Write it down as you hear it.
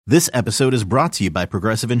This episode is brought to you by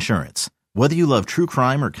Progressive Insurance. Whether you love true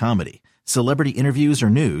crime or comedy, celebrity interviews or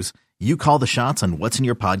news, you call the shots on what's in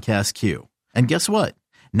your podcast queue. And guess what?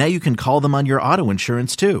 Now you can call them on your auto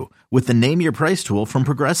insurance too with the Name Your Price tool from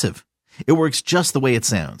Progressive. It works just the way it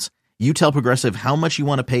sounds. You tell Progressive how much you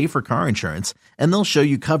want to pay for car insurance, and they'll show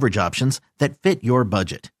you coverage options that fit your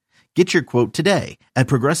budget. Get your quote today at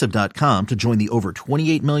Progressive.com to join the over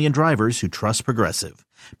 28 million drivers who trust Progressive.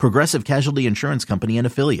 Progressive Casualty Insurance Company and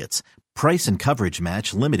Affiliates. Price and coverage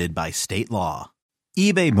match limited by state law.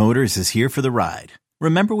 eBay Motors is here for the ride.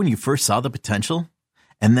 Remember when you first saw the potential?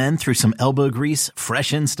 And then through some elbow grease,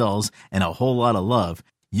 fresh installs, and a whole lot of love,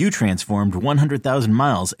 you transformed 100,000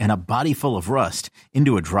 miles and a body full of rust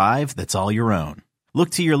into a drive that's all your own.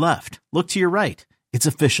 Look to your left. Look to your right. It's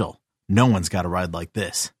official. No one's got a ride like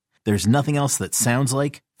this. There's nothing else that sounds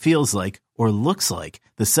like, feels like, or looks like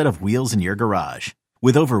the set of wheels in your garage.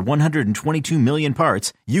 With over 122 million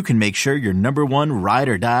parts, you can make sure your number one ride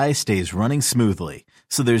or die stays running smoothly.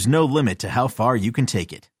 So there's no limit to how far you can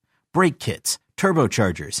take it. Brake kits,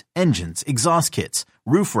 turbochargers, engines, exhaust kits,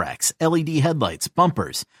 roof racks, LED headlights,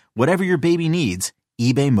 bumpers. Whatever your baby needs,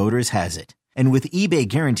 eBay Motors has it. And with eBay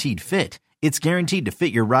Guaranteed Fit, it's guaranteed to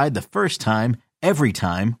fit your ride the first time, every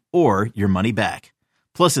time, or your money back.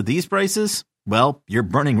 Plus, at these prices, well, you're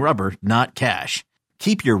burning rubber, not cash.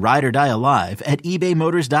 Keep your ride or die alive at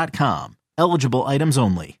ebaymotors.com. Eligible items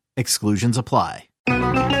only. Exclusions apply.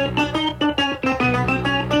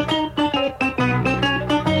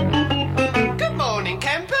 Good morning,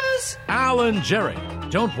 campers. Alan Jerry.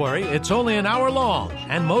 Don't worry, it's only an hour long,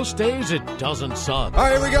 and most days it doesn't suck. All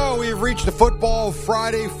right, here we go. We've reached the Football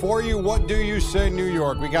Friday for you. What do you say, New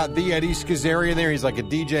York? We got the Eddie Schizzeri in there. He's like a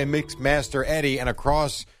DJ Mix Master Eddie. And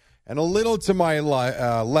across and a little to my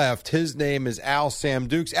left, his name is Al Sam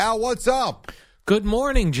Dukes. Al, what's up? Good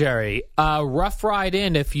morning, Jerry. Rough ride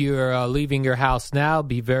in if you're leaving your house now.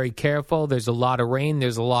 Be very careful. There's a lot of rain.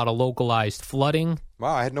 There's a lot of localized flooding.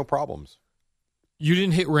 Wow, I had no problems. You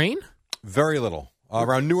didn't hit rain? Very little.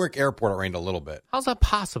 Around Newark Airport, it rained a little bit. How's that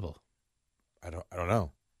possible? I don't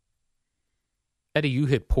know. Eddie, you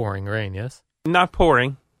hit pouring rain, yes? Not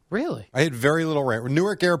pouring. Really? I had very little rain.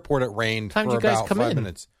 Newark Airport, it rained Time for did you guys about come 5 in?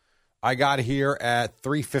 minutes. I got here at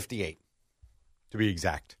 3:58, to be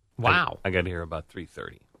exact. Wow. I got here about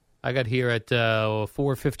 3:30. I got here at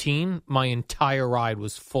 4:15. My entire ride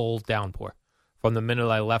was full downpour. From the minute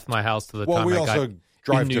I left my house to the time we I also got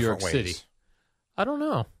drive in New different York ways. City. I don't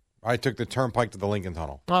know. I took the turnpike to the Lincoln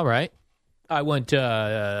Tunnel. All right. I went to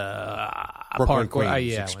Brooklyn, Parkway.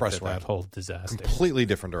 Queens, I went Expressway. to that whole disaster. Completely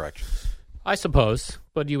different directions. I suppose,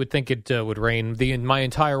 but you would think it would rain. My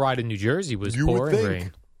entire ride in New Jersey was pouring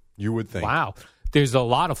rain. You would think. Wow. There's a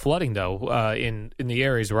lot of flooding, though, in the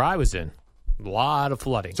areas where I was in. A lot of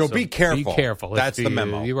flooding. So be careful. Be careful. That's the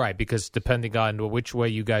memo. You're right, because depending on which way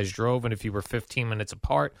you guys drove and if you were 15 minutes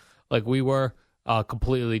apart, like we were,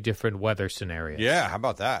 completely different weather scenarios. Yeah, how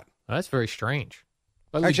about that? That's very strange.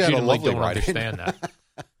 I Actually, I had a legitimately lovely don't ride. understand that.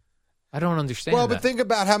 I don't understand Well, that. but think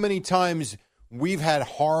about how many times we've had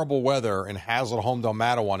horrible weather in Hazlitt, Homedale,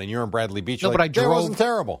 Mattawan, and you're in Bradley Beach. No, Like, but I that drove. wasn't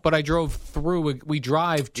terrible. But I drove through. We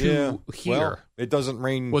drive to here. Well, it doesn't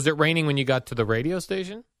rain. Was it raining when you got to the radio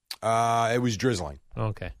station? It was drizzling.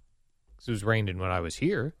 Okay. 'Cause it was raining when I was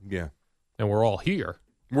here, Yeah. and we're all here.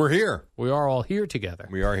 We're here. We are all here together.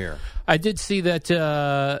 We are here. I did see that,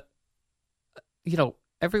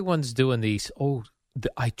 everyone's doing these. Oh,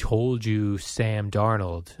 I told you, Sam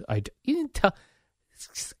Darnold. You didn't tell.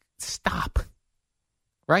 Stop.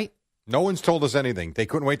 Right? No one's told us anything. They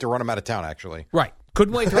couldn't wait to run him out of town, actually. Right.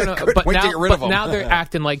 Couldn't wait to run. Couldn't wait to get rid of him. Now they're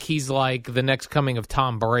acting like he's like the next coming of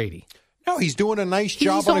Tom Brady. No, he's doing a nice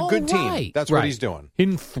job He's on a good all team. right. That's Right. what he's doing. He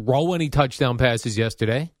didn't throw any touchdown passes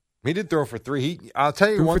yesterday. He did throw for three. I'll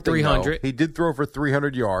tell you Threw one for thing, 300. though. He did throw for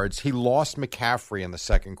 300 yards. He lost McCaffrey in the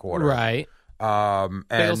second quarter. Right. And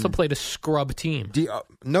They also played a scrub team.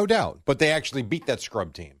 no doubt, but they actually beat that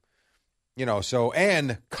scrub team.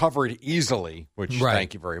 And covered easily, which Right.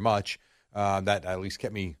 thank you very much. That at least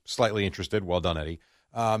kept me slightly interested. Well done, Eddie.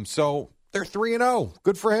 So they're 3-0.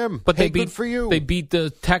 Good for him. But Hey, they beat good for you. They beat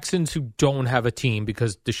the Texans, who don't have a team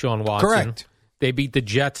because Deshaun Watson. Correct. They beat the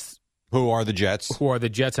Jets, Who are the Jets? who are the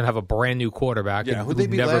Jets and have a brand new quarterback. Yeah, who've who'd they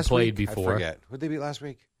beat never last played week? before. I forget. Who'd they beat last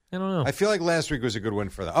week? I don't know. I feel like last week was a good win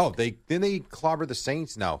for them. Oh, didn't they clobber the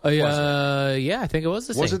Saints? No. Yeah, I think it was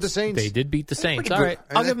the Saints. Was it the Saints? They did beat the Saints. pretty All good. right,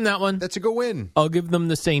 And I'll give them that one. That's a good win. I'll give them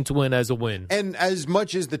the Saints win as a win. And as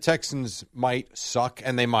much as the Texans might suck,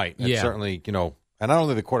 and they might, and Yeah. certainly, and I don't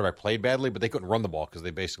think the quarterback played badly, but they couldn't run the ball because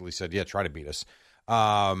they basically said, yeah, try to beat us.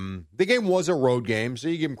 The game was a road game, so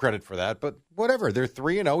you give him credit for that. But whatever, they're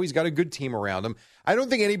 3-0. He's got a good team around him. I don't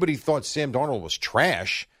think anybody thought Sam Darnold was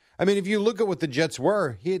trash. I mean, if you look at what the Jets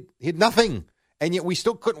were, he had nothing, and yet we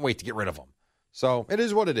still couldn't wait to get rid of him. So it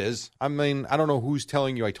is what it is. I mean, I don't know who's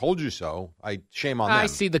telling you I told you so. Shame on them. I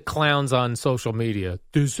see the clowns on social media.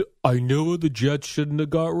 I know the Jets shouldn't have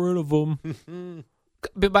got rid of him.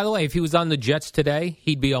 But by the way, if he was on the Jets today,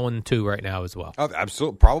 he'd be 0-2 right now as well. Oh,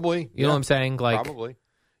 absolutely. Probably. You know what I'm saying? Like, probably.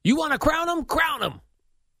 You want to crown him? Crown him.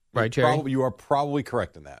 Right, Jerry? You are probably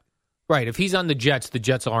correct in that. Right. If he's on the Jets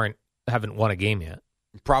haven't won a game yet.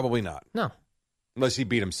 Probably not. No. Unless he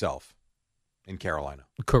beat himself in Carolina.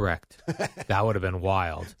 Correct. That would have been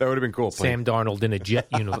wild. That would have been cool. Sam Darnold in a Jet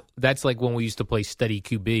uniform. That's like when we used to play steady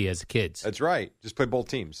QB as kids. That's right. Just play both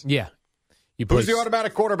teams. Yeah. Who's the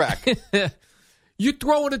automatic quarterback? You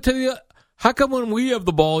throwing it to the. How come when we have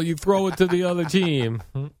the ball, you throw it to the other team?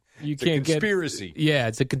 It's a conspiracy. Yeah,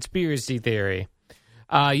 it's a conspiracy theory.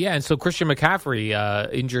 And so Christian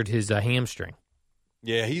McCaffrey injured his hamstring.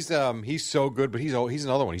 Yeah, he's so good, but he's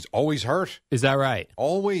another one. He's always hurt. Is that right?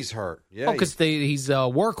 Always hurt. Yeah. Because he's a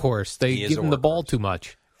workhorse. They give him the ball too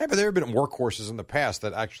much. Yeah, but there have been workhorses in the past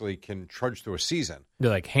that actually can trudge through a season.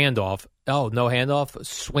 They're like handoff. Oh, no handoff.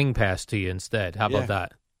 Swing pass to you instead. How about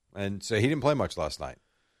that? And so he didn't play much last night.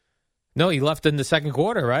 No, he left in the second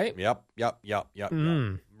quarter, right? Yep.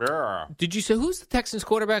 Did you say who's the Texans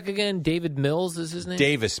quarterback again? David Mills is his name?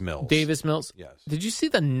 Davis Mills. Davis Mills. Yes. Did you see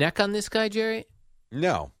the neck on this guy, Jerry?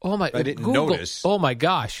 No. Oh my! I didn't Google. notice. Oh my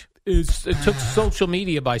gosh! It took social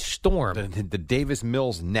media by storm. The Davis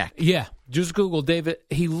Mills neck. Yeah, just Google David.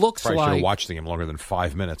 He looks Probably should have like watched him longer than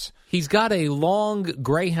 5 minutes. He's got a long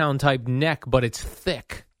greyhound type neck, but it's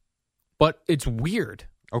thick. But it's weird.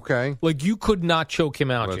 Okay. Like you could not choke him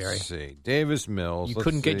out, Jerry. Let's see. Davis Mills. You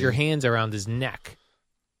couldn't get your hands around his neck.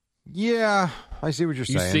 Yeah, I see what you're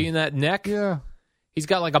saying. You seeing that neck? Yeah. He's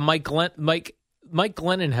got like a Mike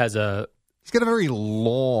Glennon has a. He's got a very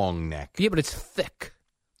long neck. Yeah, but it's thick.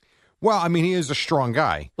 Well, I mean, he is a strong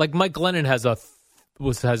guy. Like Mike Glennon has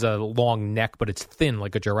a long neck, but it's thin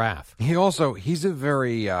like a giraffe. He's a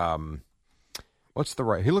very he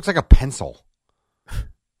looks like a pencil.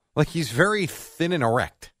 Like he's very thin and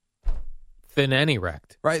erect. Thin and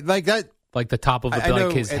erect. Right, like that. Like the top of I know,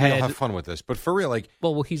 his and head. You'll have fun with this, but for real, like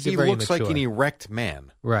he looks like an erect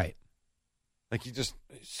man. Right. Like he's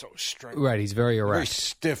so straight. Right, he's very erect. Very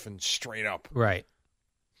stiff and straight up. Right.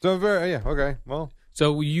 So okay. Well.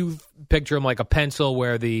 So you picture him like a pencil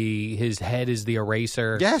where his head is the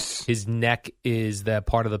eraser. Yes. His neck is that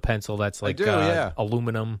part of the pencil that's like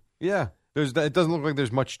aluminum. Yeah. It doesn't look like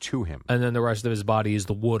there's much to him. And then the rest of his body is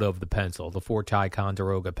the wood of the pencil, the Fort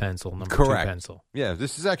Ticonderoga pencil, number Correct. 2 pencil. Yeah,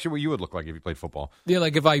 this is actually what you would look like if you played football. Yeah,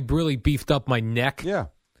 like if I really beefed up my neck. Yeah.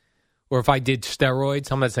 Or if I did steroids.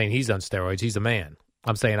 I'm not saying he's on steroids. He's a man.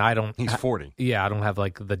 I'm saying I don't. He's 40. Yeah, I don't have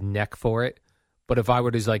like the neck for it. But if I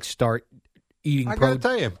were to like start eating I got to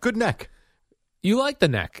tell you, good neck. You like the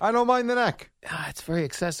neck. I don't mind the neck. It's very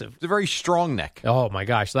excessive. It's a very strong neck. Oh, my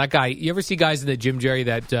gosh. That guy, you ever see guys in the gym, Jerry,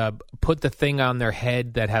 that put the thing on their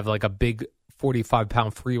head that have like a big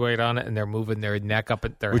 45-pound free weight on it and they're moving their neck up,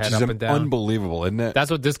 their head up and down? Unbelievable, isn't it? That's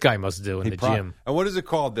what this guy must do in the gym. And what is it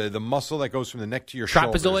called? The muscle that goes from the neck to your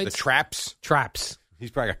shoulders? Trapezoids? The traps? Traps. He's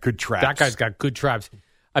probably got good traps. That guy's got good traps.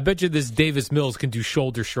 I bet you this Davis Mills can do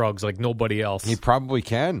shoulder shrugs like nobody else. He probably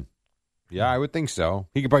can. Yeah, I would think so.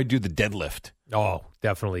 He could probably do the deadlift. Oh,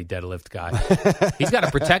 definitely deadlift guy. He's got to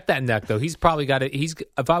protect that neck, though. He's probably got to.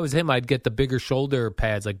 If I was him, I'd get the bigger shoulder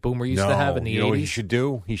pads like Boomer used to have in the 80s. You know what he should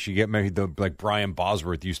do? He should get maybe like Brian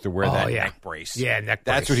Bosworth used to wear that neck brace. Yeah, neck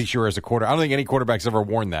brace. That's what he should wear as a quarterback. I don't think any quarterback's ever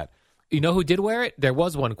worn that. You know who did wear it? There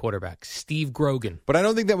was one quarterback, Steve Grogan. But I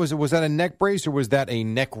don't think that was that a neck brace or was that a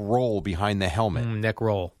neck roll behind the helmet? Neck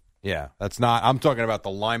roll. Yeah, that's not. I'm talking about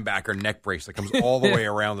the linebacker neck brace that comes all the way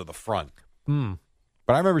around to the front.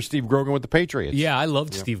 But I remember Steve Grogan with the Patriots. Yeah, I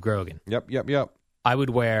loved Steve Grogan. Yep. I would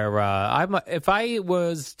wear. If I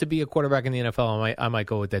was to be a quarterback in the NFL, I might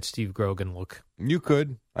go with that Steve Grogan look. You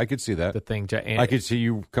could. I could see that. The thing. I could see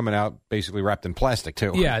you coming out basically wrapped in plastic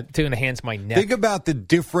too. Yeah, to enhance my neck. Think about the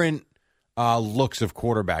different looks of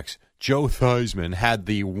quarterbacks. Joe Theismann had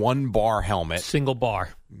the 1-bar helmet. Single bar.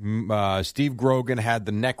 Steve Grogan had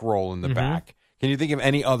the neck roll in the back. Can you think of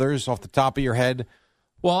any others off the top of your head?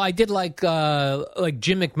 Well, I did like Jim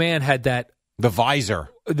McMahon had that. The visor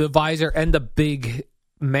and the big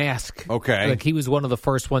mask. Okay. Like he was one of the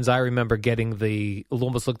first ones I remember getting it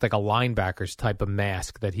almost looked like a linebacker's type of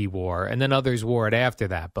mask that he wore. And then others wore it after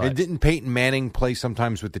that. But didn't Peyton Manning play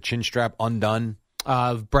sometimes with the chin strap undone?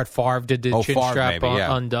 Brett Favre did the chin strap maybe,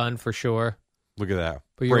 yeah. undone for sure. Look at that.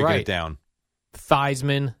 But you're Breaking right. it down.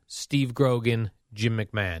 Theismann, Steve Grogan, Jim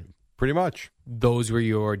McMahon. Pretty much. Those were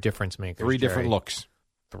your difference makers. Three Jerry. different looks.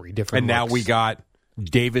 Three different And now looks. we got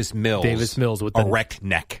Davis Mills. Davis Mills with the erect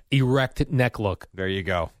neck. Erect neck look. There you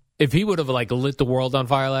go. If he would have lit the world on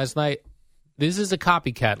fire last night, this is a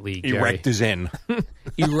copycat league, Jerry. Erect is in.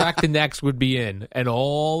 Erect necks would be in, and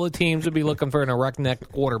all the teams would be looking for an erect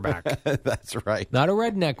neck quarterback. That's right. Not a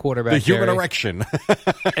redneck quarterback. The human Jerry. erection.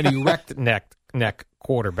 An erect neck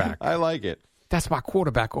quarterback. I like it. That's my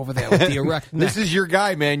quarterback over there with the erect neck. This is your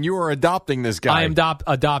guy, man. You are adopting this guy. I am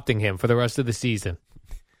adopting him for the rest of the season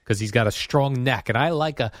because he's got a strong neck, and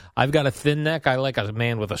I've got a thin neck. I like a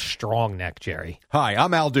man with a strong neck, Jerry. Hi,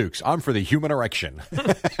 I'm Al Dukes. I'm for the human erection.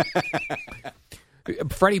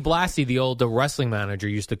 Freddie Blassie, the wrestling manager,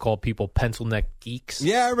 used to call people pencil neck geeks.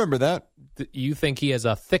 Yeah, I remember that. You think he has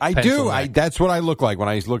a thick I pencil do. neck? That's what I look like when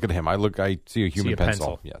I look at him. I see a human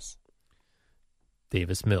pencil. Yes.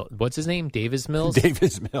 Davis Mills. What's his name? Davis Mills?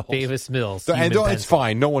 Davis Mills. Davis Mills. So, and human it's pencil.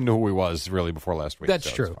 fine. No one knew who he was really before last week. That's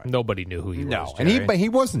so true. Nobody knew who he was. No, Jerry. and he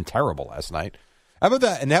wasn't terrible last night. How about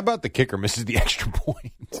that? And how about the kicker misses the extra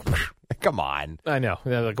point? Come on. I know.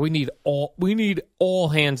 Like we need all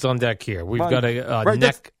hands on deck here. We've got a right,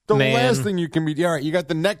 neck the man. last thing you can be. All right, you got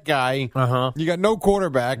the neck guy. Uh-huh. You got no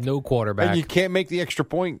quarterback. And you can't make the extra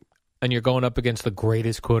point. And you're going up against the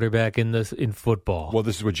greatest quarterback in football. Well,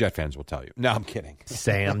 this is what Jet fans will tell you. No, I'm kidding.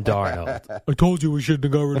 Sam Darnold. I told you we shouldn't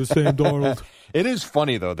have got rid of Sam Darnold. It is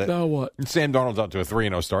funny, though, that now what? Sam Darnold's up to a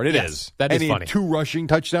 3-0 start. It Yes, is. that is and he funny. had 2 rushing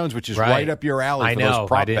touchdowns, which is right up your alley I for know. those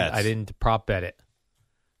prop bets. I didn't prop bet it.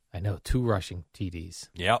 I know. 2 rushing TDs.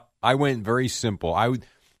 Yep. I went very simple.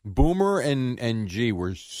 Boomer and G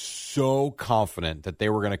were so confident that they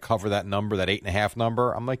were going to cover that number, that 8.5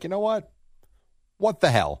 number. I'm like, you know what? What the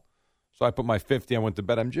hell? So I put my 50. I went to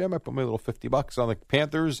BetMGM. I put my little $50 on the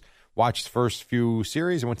Panthers. Watched the first few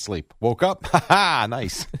series and went to sleep. Woke up. Ha ha!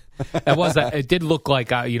 Nice. It did look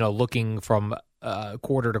like looking from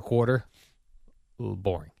quarter to quarter, a little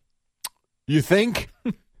boring. You think?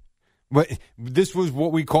 But this was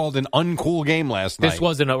what we called an uncool game last night. This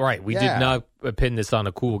wasn't right. We did not pin this on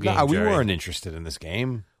a cool game. No, we Jerry. weren't interested in this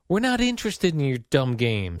game. We're not interested in your dumb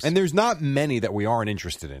games. And there's not many that we aren't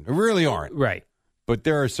interested in. We really aren't. Right. But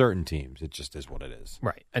there are certain teams. It just is what it is.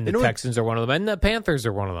 Right. And the Texans are one of them. And the Panthers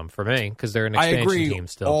are one of them for me because they're an I expansion agree, team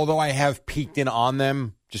still. although I have peeked in on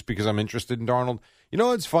them just because I'm interested in Darnold. You know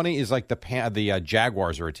what's funny is like the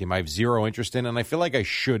Jaguars are a team I have zero interest in, and I feel like I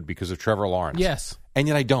should because of Trevor Lawrence. Yes. And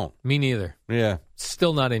yet I don't. Me neither. Yeah.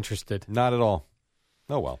 Still not interested. Not at all.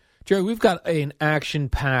 Oh, well. Jerry, we've got an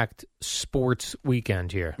action-packed sports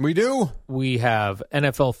weekend here. We do? We have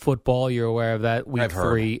NFL football. You're aware of that. Week I've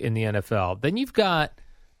heard. 3 in the NFL. Then you've got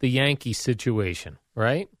the Yankees situation,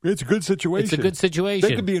 right? It's a good situation. It's a good situation.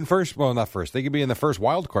 They could be in first. Well, not first. They could be in the first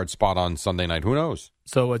wild card spot on Sunday night. Who knows?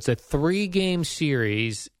 So it's a 3-game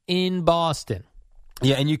series in Boston.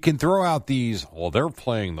 Yeah, and you can throw out these, well, they're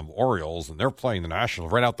playing the Orioles and they're playing the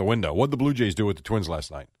Nationals right out the window. What did the Blue Jays do with the Twins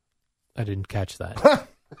last night? I didn't catch that.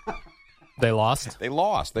 They lost? They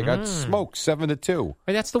lost. They got smoked 7-2.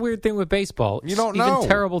 Right, that's the weird thing with baseball. You don't Even know.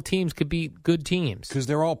 terrible teams could beat good teams. Because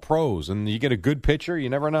they're all pros, and you get a good pitcher, you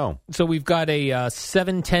never know. So we've got a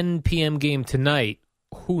 7:10 p.m. game tonight.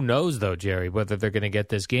 Who knows, though, Jerry, whether they're going to get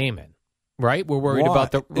this game in? Right? We're worried Why?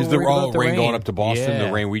 about the Is the rain going up to Boston? Yeah.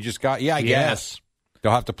 The rain we just got? Yeah, I guess.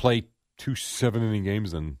 They'll have to play 2 7-inning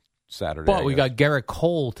games then Saturday. But we got Garrett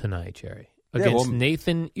Cole tonight, Jerry, against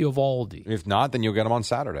Nathan Eovaldi. If not, then you'll get him on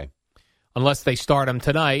Saturday. Unless they start him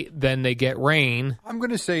tonight, then they get rain. I'm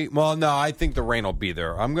going to say, well, no, I think the rain will be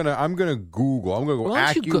there. I'm going to Google. I'm going to go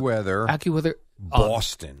AccuWeather. AccuWeather.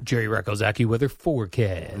 Boston. Jerry Recco's AccuWeather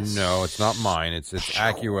forecast. No, it's not mine. It's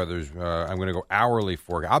AccuWeather's. I'm going to go hourly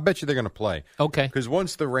forecast. I'll bet you they're going to play. Okay. Because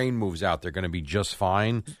once the rain moves out, they're going to be just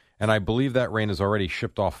fine. And I believe that rain is already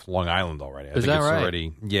shipped off Long Island already. I Is think that it's right?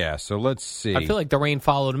 already. Yeah. So let's see. I feel like the rain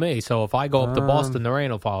followed me. So if I go up to Boston, the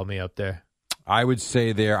rain will follow me up there. I would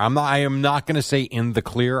say there. I am not going to say in the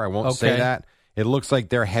clear. I won't say that. It looks like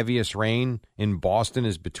their heaviest rain in Boston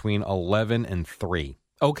is between 11 and 3.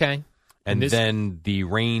 Okay. And then the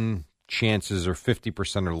rain chances are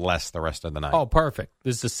 50% or less the rest of the night. Oh, perfect.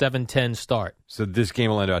 This is a 7:10 start. So this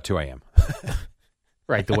game will end at 2 a.m.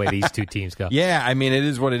 Right, the way these two teams go. Yeah, I mean, it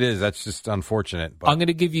is what it is. That's just unfortunate. But. I'm going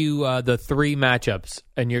to give you the 3 matchups,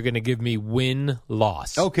 and you're going to give me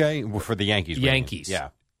win-loss. Okay, well, for the Yankees. Yankees. Yeah.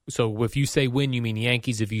 So if you say win, you mean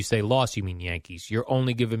Yankees. If you say loss, you mean Yankees. You're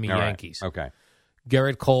only giving me All right. Yankees. Okay.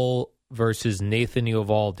 Garrett Cole versus Nathan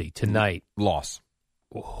Eovaldi tonight. Loss.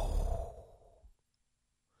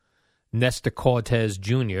 Nestor Cortez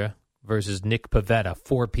Jr. versus Nick Pivetta,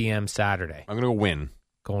 4 p.m. Saturday. I'm going to win.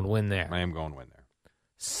 Going win there. I am going win there.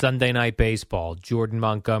 Sunday Night Baseball, Jordan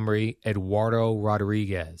Montgomery, Eduardo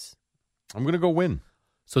Rodriguez. I'm going to go win.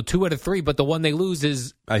 So 2 out of 3, but the one they lose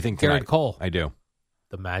is I think Garrett tonight. Cole. I do.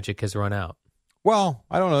 The magic has run out. Well,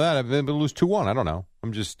 I don't know that. They'll lose 2-1. I don't know.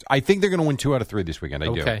 I think they're going to win 2 out of 3 this weekend. I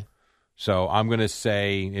do. Okay. So I'm going to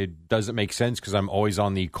say it doesn't make sense because I'm always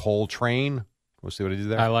on the Cole train. We'll see what I did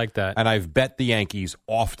there. I like that. And I've bet the Yankees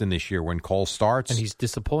often this year when Cole starts. And he's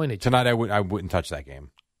disappointed. Tonight I wouldn't touch that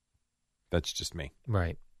game. That's just me.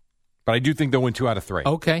 Right. But I do think they'll win 2 out of 3.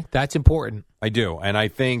 Okay, that's important. I do. And I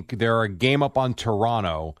think they're a game up on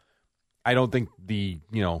Toronto. I don't think the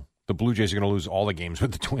Blue Jays are going to lose all the games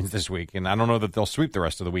with the Twins this week. And I don't know that they'll sweep the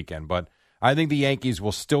rest of the weekend. But I think the Yankees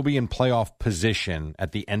will still be in playoff position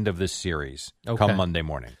at the end of this series come Monday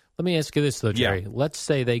morning. Let me ask you this, though, Jerry. Yeah. Let's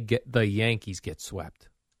say the Yankees get swept.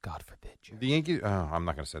 God forbid, Jerry. The Yankees, I'm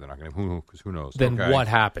not going to say they're not going to, because who knows? Then what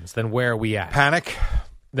happens? Then where are we at? Panic.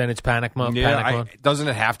 Then it's panic mode? Yeah, Panic mode? Doesn't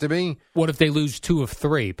it have to be? What if they lose 2 of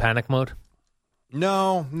 3? Panic mode?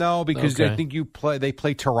 No, because Okay. I think they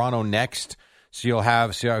play Toronto next, so you'll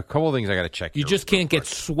have a couple of things I got to check. You here just real can't quick. get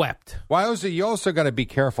swept. Well, you also got to be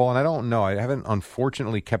careful, and I don't know. I haven't,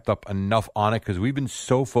 unfortunately, kept up enough on it because we've been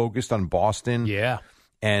so focused on Boston Yeah.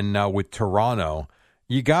 and with Toronto.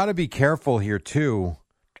 You got to be careful here, too.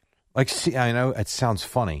 I know it sounds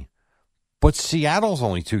funny, but Seattle's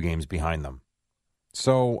only 2 games behind them.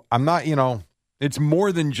 So I'm not, it's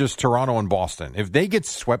more than just Toronto and Boston. If they get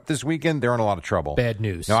swept this weekend, they're in a lot of trouble. Bad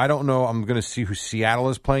news. Now, I don't know. I'm going to see who Seattle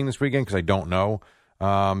is playing this weekend because I don't know.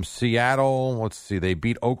 Seattle, let's see. They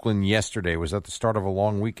beat Oakland yesterday. Was that the start of a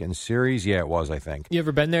long weekend series? Yeah, it was, I think. You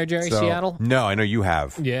ever been there, Jerry, Seattle? No, I know you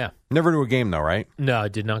have. Yeah. Never to a game, though, right? No, I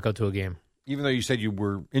did not go to a game. Even though you said you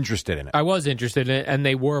were interested in it. I was interested in it, and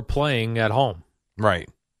they were playing at home. Right.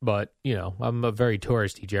 But, I'm a very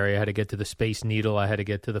touristy, Jerry. I had to get to the Space Needle. I had to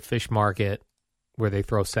get to the fish market where they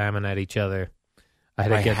throw salmon at each other. I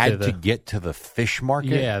had to get to the fish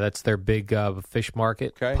market? Yeah, that's their big fish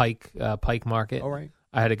market, Okay. Pike Market. All right.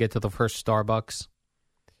 I had to get to the first Starbucks.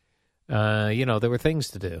 There were things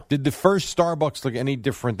to do. Did the first Starbucks look any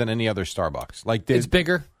different than any other Starbucks? It's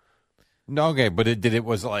bigger. No, okay, but it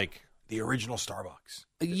was like the original Starbucks.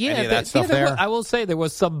 Yeah, Any of that stuff there there? I will say there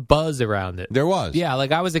was some buzz around it. There was. Yeah,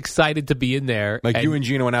 I was excited to be in there. Like you and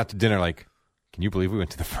Gino went out to dinner, can you believe we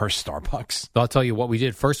went to the first Starbucks? I'll tell you what we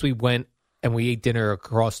did. First, we went and we ate dinner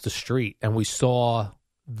across the street, and we saw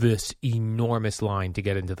this enormous line to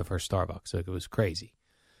get into the first Starbucks. It was crazy.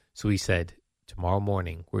 So we said, tomorrow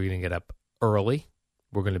morning, we're going to get up early.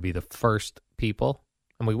 We're going to be the first people.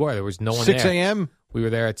 And we were. There was no one 6 there. a.m.? We were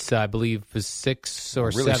there at, I believe, it was 6 or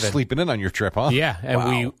Really 7. sleeping in on your trip, huh? Yeah, and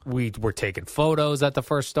Wow. we were taking photos at the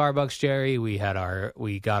first Starbucks, Jerry. We got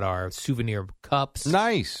our souvenir cups.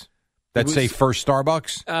 Nice. That was- say first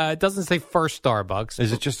Starbucks? It doesn't say first Starbucks.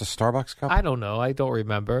 Is it just a Starbucks cup? I don't know. I don't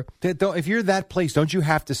remember. If you're that place, don't you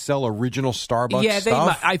have to sell original Starbucks Yeah,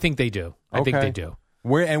 stuff? I think they do. I think Okay. they do.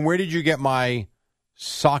 Where did you get my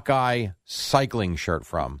sockeye cycling shirt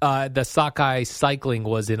from? The Sockeye Cycling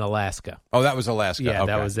was in Alaska. Oh, that was Alaska. Yeah, Okay.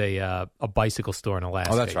 that was a bicycle store in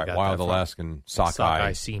Alaska. Oh, that's You right. got Wild that from. Alaskan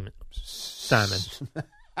sockeye. Salmon.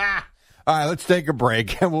 All right, let's take a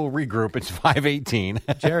break and we'll regroup. It's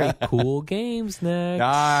 5:18. Jerry, cool games next.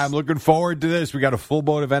 I'm looking forward to this. We got a full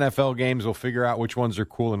boat of NFL games. We'll figure out which ones are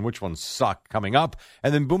cool and which ones suck coming up.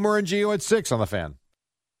 And then Boomer and Gio at 6 on the Fan.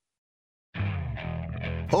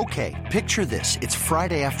 Okay, picture this. It's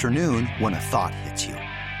Friday afternoon when a thought hits you.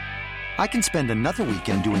 I can spend another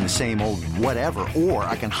weekend doing the same old whatever, or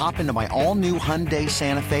I can hop into my all-new Hyundai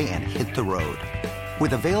Santa Fe and hit the road.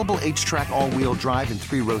 With available H-Track all-wheel drive and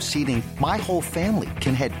 3-row seating, my whole family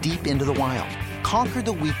can head deep into the wild. Conquer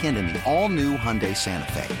the weekend in the all-new Hyundai Santa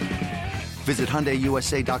Fe. Visit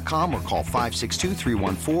HyundaiUSA.com or call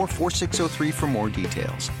 562-314-4603 for more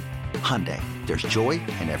details. Hyundai, there's joy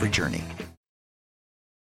in every journey.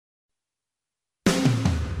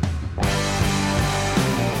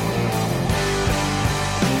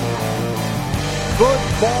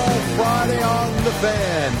 Football Friday on the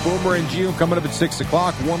Fan. Boomer and Gio coming up at 6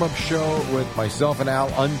 o'clock. Warm-up show with myself and Al.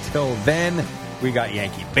 Until then, we got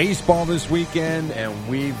Yankee baseball this weekend, and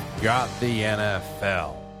we've got the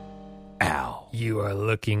NFL. Al. You are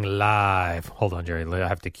looking live. Hold on, Jerry. I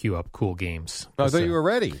have to queue up cool games. I thought you were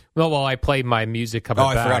ready. Well, I played my music coming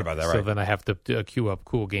back. I forgot about that, So right. then I have to queue up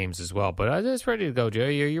cool games as well. But I'm just ready to go,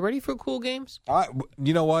 Jerry. Are you ready for cool games?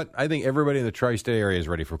 You know what? I think everybody in the tri-state area is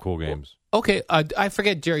ready for cool games. Okay. I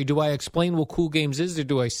forget, Jerry. Do I explain what cool games is, or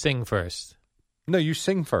do I sing first? No, you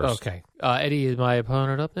sing first. Okay. Eddie is my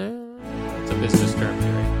opponent up there. It's a business term,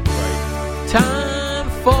 Jerry. Right. Time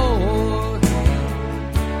for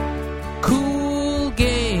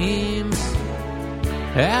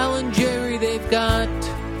Al and Jerry, they've got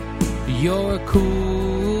your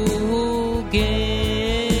cool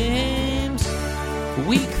games.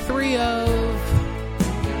 Week 3 of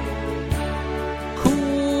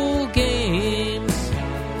cool games.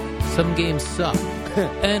 Some games suck,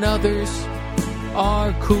 and others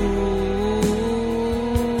are cool.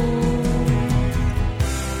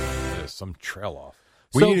 Some trail off.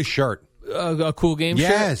 We So- need a shirt. A cool game shirt?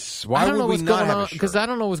 Yes. Why I don't would know we what's not going have a on, shirt? because I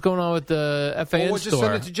don't know what's going on with the FAN Well, we'll just store.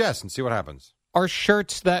 send it to Jess and see what happens. Our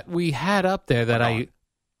shirts that we had up there that I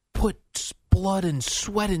put blood and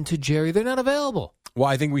sweat into, Jerry, they're not available. Well,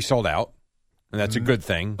 I think we sold out, and that's a good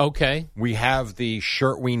thing. Okay. We have the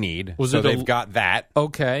shirt we need, Was so it a- they've got that.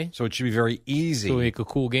 Okay. So it should be very easy So we make a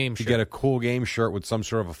cool game to shirt. get a cool game shirt with some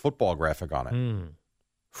sort of a football graphic on it.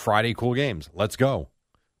 Friday cool games. Let's go.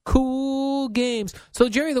 Cool games. So,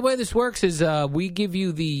 Jerry, the way this works is we give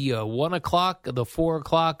you the 1 o'clock, the 4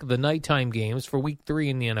 o'clock, the nighttime games for week 3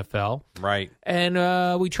 in the NFL. Right.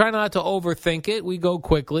 And we try not to overthink it. We go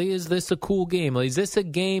quickly. Is this a cool game? Is this a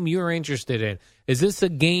game you're interested in? Is this a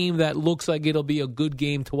game that looks like it'll be a good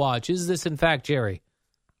game to watch? Is this, in fact, Jerry,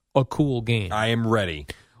 a cool game? I am ready.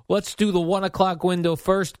 Let's do the 1 o'clock window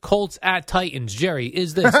first. Colts at Titans. Jerry,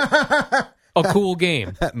 is this a cool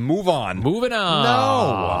game? Move on. Moving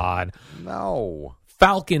on. No.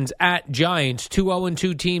 Falcons at Giants.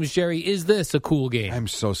 2-0-2 teams. Jerry, is this a cool game? I'm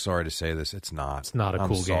so sorry to say this. It's not. It's not a cool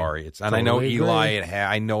game. I'm sorry. And I know Totally Eli. agree.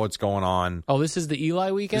 I know what's going on. Oh, this is the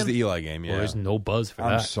Eli weekend? It's the Eli game, yeah. Well, there's no buzz for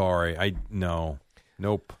I'm that. sorry. No.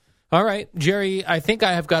 Nope. All right, Jerry, I think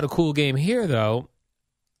I have got a cool game here, though.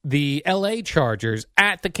 The L.A. Chargers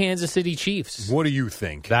at the Kansas City Chiefs. What do you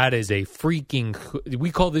think? That is a freaking... We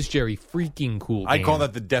call this, Jerry, freaking cool game. I call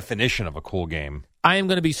that the definition of a cool game. I am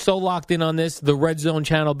going to be so locked in on this. The Red Zone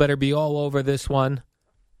channel better be all over this one.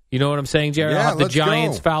 You know what I'm saying, Jerry? Yeah, I'll have the let's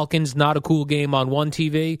Giants, go. Falcons, not a cool game on one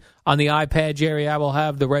TV. On the iPad, Jerry, I will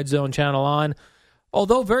have the Red Zone channel on.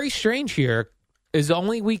 Although very strange here, is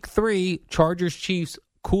only week 3, Chargers, Chiefs,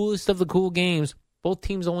 coolest of the cool games. Both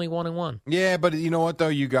teams only 1-1. Yeah, but you know what, though?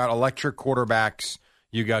 You got electric quarterbacks.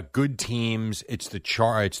 You got good teams. It's the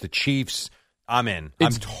Chiefs. I'm in.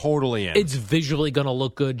 I'm totally in. It's visually going to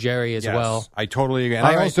look good, Jerry, as Yes, well. I totally agree. And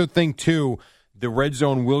All I right. also think, too, the red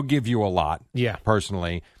zone will give you a lot, Yeah.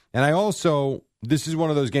 personally. And I also, this is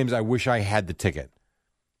one of those games I wish I had the ticket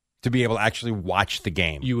to be able to actually watch the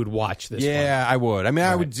game. You would watch this Yeah, one. I would. I mean, I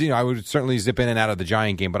Right. would. I would certainly zip in and out of the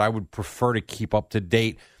Giant game, but I would prefer to keep up to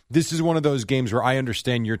date. This is one of those games where I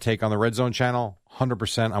understand your take on the Red Zone channel.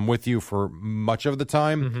 100%. I'm with you for much of the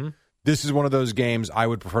time. Mm-hmm. This is one of those games I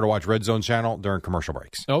would prefer to watch Red Zone channel during commercial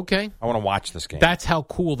breaks. Okay. I want to watch this game. That's how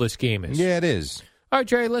cool this game is. Yeah, it is. All right,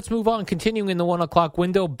 Jerry, let's move on. Continuing in the 1 o'clock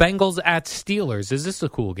window, Bengals at Steelers. Is this a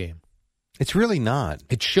cool game? It's really not.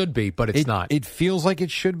 It should be, but it's not. It feels like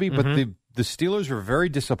it should be, but Mm-hmm. the Steelers were very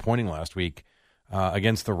disappointing last week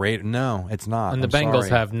against the Raiders. No, it's not. And the I'm Bengals sorry.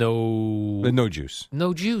 have no juice.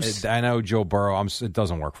 no juice. I know Joe Burrow. It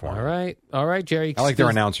doesn't work for him. All right, Jerry. I like their Still-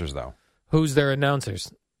 announcers though. Who's their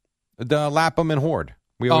announcers? The Lapham and Horde.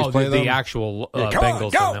 We always Oh, play them. the actual Yeah, come on,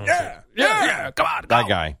 Bengals go! announcer. Yeah, come on, that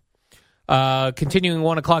guy. Continuing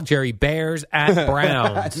 1 o'clock, Jerry. Bears at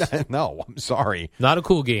Browns. No, I'm sorry. Not a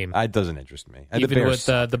cool game. That doesn't interest me. And Even with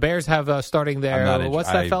the Bears have starting I'm their not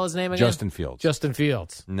what's that fella's name again? Justin Fields. Justin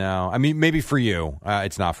Fields. No, I mean maybe for you,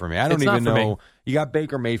 it's not for me. I don't It's not even for me. know. You got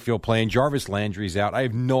Baker Mayfield playing. Jarvis Landry's out. I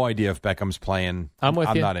have no idea if Beckham's playing. I'm with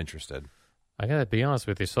you. not interested. I gotta be honest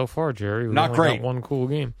with you. So far, Jerry, we Not only great. got one cool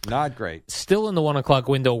game. Not great. Still in the 1 o'clock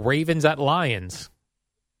window, Ravens at Lions.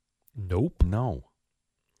 Nope. No,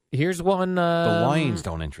 Here's one. the Lions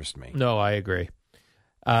don't interest me. No, I agree.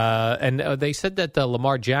 And they said that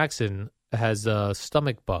Lamar Jackson has a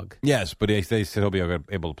stomach bug. Yes, but they said he'll be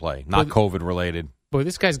able to play. Not But- COVID related. Boy,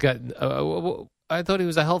 this guy's got. I thought he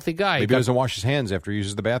was a healthy guy. Maybe he doesn't wash his hands after he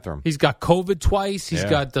uses the bathroom. He's got COVID twice. He's Yeah.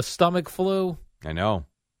 got the stomach flu. I know.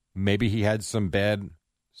 Maybe he had some bad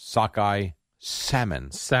sockeye salmon.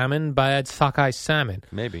 Bad sockeye salmon.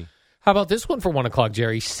 Maybe. How about this one for 1 o'clock,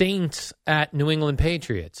 Jerry? Saints at New England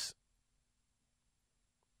Patriots.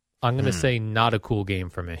 I'm going to say not a cool game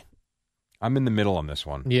for me. I'm in the middle on this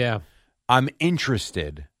one. Yeah. I'm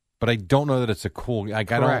interested, but I don't know that it's a cool.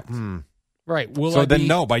 Like, I Correct. don't. Right. Will So I then, be-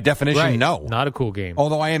 no. By definition, Right. no. Not a cool game.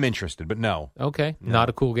 Although I am interested, but no. Okay. Not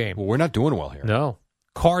a cool game. Well, we're not doing well here. No.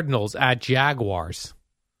 Cardinals at Jaguars.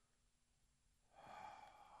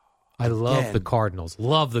 I love Again. the Cardinals.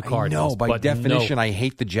 Love the I Cardinals. know. By but definition, no. I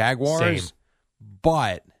hate the Jaguars. Same.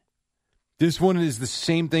 But this one is the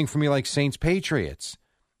same thing for me like Saints Patriots.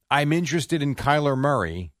 I'm interested in Kyler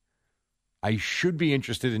Murray. I should be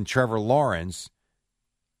interested in Trevor Lawrence.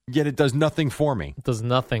 Yet it does nothing for me. It does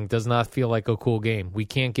nothing. Does not feel like a cool game. We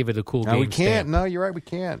can't give it a cool game. No, we can't. stamp. No, you're right. We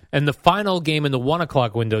can't. And the final game in the 1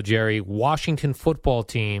 o'clock window, Jerry, Washington football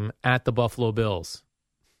team at the Buffalo Bills.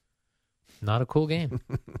 Not a cool game.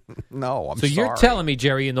 No, I'm so sorry. you're telling me,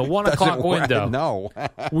 Jerry, in the 1 o'clock window, No.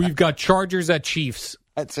 we've got Chargers at Chiefs.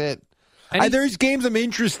 That's it. Any- There's games I'm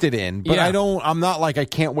interested in, but Yeah. I'm not like I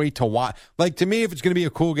can't wait to watch. Like, to me, if it's going to be a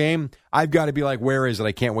cool game, I've got to be like, where is it?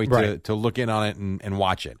 I can't wait to look in on it and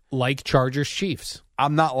watch it. Like Chargers Chiefs.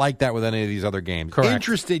 I'm not like that with any of these other games. Correct.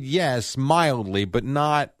 Interested, yes, mildly, but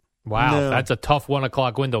not. Wow, no. that's a tough 1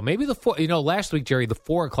 o'clock window. Maybe last week, Jerry, the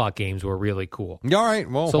 4 o'clock games were really cool. All right,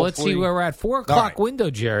 well, So let's see where we're at. 4 o'clock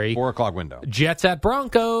window, Jerry. 4 o'clock window. Jets at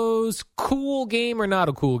Broncos. Cool game or not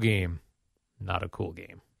a cool game? Not a cool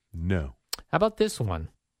game. No. How about this one?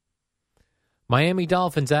 Miami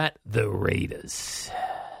Dolphins at the Raiders.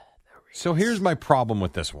 So here's my problem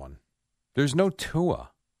with this one. There's no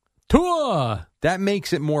Tua. Tua! That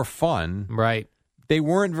makes it more fun. Right. They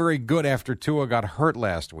weren't very good after Tua got hurt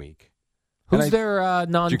last week. Who's their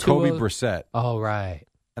non-Tua? Jacoby Brissett. Oh, right.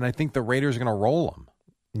 And I think the Raiders are going to roll him.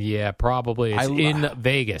 Yeah, probably. It's in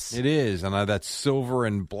Vegas. It is. And that's silver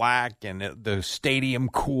and black and the stadium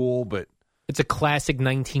cool, but... It's a classic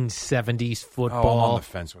 1970s football. Oh, I'm on the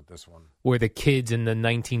fence with this one. Where the kids in the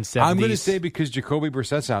 1970s... I'm going to say because Jacoby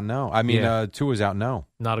Brissett's out now. I mean, Tua's out now.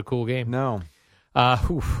 Not a cool game. No.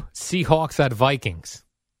 Seahawks at Vikings.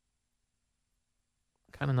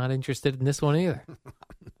 Kind of not interested in this one either.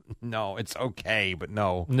 No, it's okay, but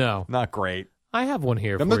no. No. Not great. I have one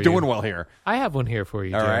here for you. I'm not doing well here. I have one here for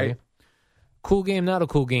you, All Jerry. right. Cool game, not a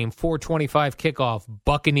cool game. 4:25 kickoff.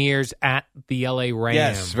 Buccaneers at the L.A. Rams.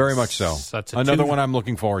 Yes, very much so. That's another one I'm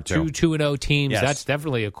looking forward to. 2-2-0 teams. Yes. That's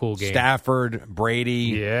definitely a cool game. Stafford,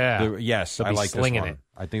 Brady. Yeah. Yes, They'll I be like this slinging one. it.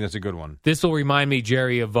 I think that's a good one. This will remind me,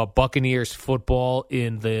 Jerry, of Buccaneers football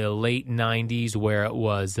in the late 90s where it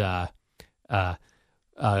was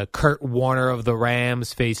Kurt Warner of the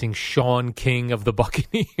Rams facing Sean King of the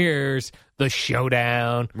Buccaneers. The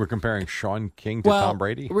showdown. We're comparing Sean King to Tom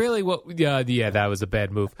Brady? Really, that was a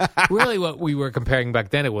bad move. Really, what we were comparing back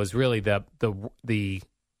then, it was really the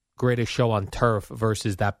greatest show on turf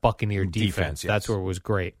versus that Buccaneer defense. Yes. That's where it was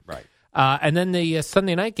great. Right. And then the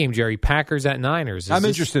Sunday night game, Jerry, Packers at Niners. I'm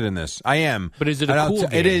interested in this. I am. But is it a cool game?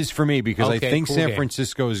 It is for me because I Okay, think cool San game.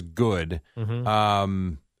 Francisco is good.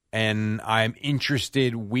 Mm-hmm. And I'm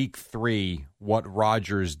interested week 3 what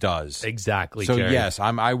Rodgers does. Exactly, So, Jerry. yes,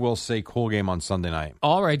 I will say cool game on Sunday night.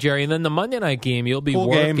 All right, Jerry. And then the Monday night game, you'll be Cool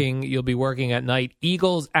working. game. You'll be working at night.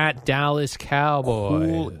 Eagles at Dallas Cowboys.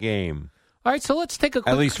 Cool game. All right, so let's take a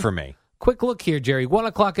quick, At least for me. quick look here, Jerry. 1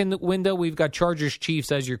 o'clock in the window, we've got Chargers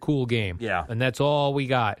Chiefs as your cool game. Yeah. And that's all we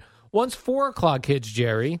got. Once 4 o'clock hits,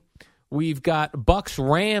 Jerry, we've got Bucks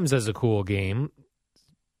Rams as a cool game.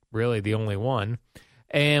 Really the only one.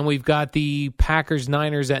 And we've got the Packers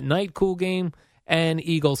Niners at night cool game and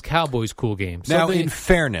Eagles Cowboys cool game. So Now, in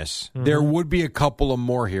fairness, there would be a couple of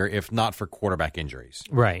more here if not for quarterback injuries.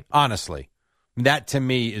 right. Honestly. That to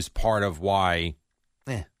me is part of why.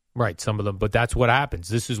 Right, some of them, but that's what happens.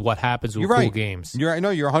 This is what happens with You're right. cool games. You're right. No,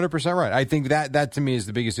 you're 100% right. I think that to me is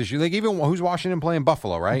the biggest issue. Like, even who's Washington playing?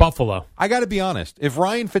 Buffalo, right? Buffalo. I got to be honest. If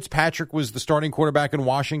Ryan Fitzpatrick was the starting quarterback in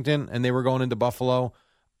Washington and they were going into Buffalo,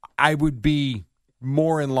 I would be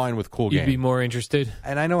more in line with cool game. You'd be more interested?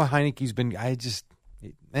 And I know Heineke's been.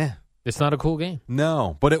 It's not a cool game.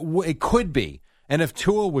 No, but it could be. And if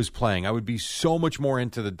Tua was playing, I would be so much more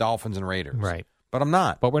into the Dolphins and Raiders. Right. But I'm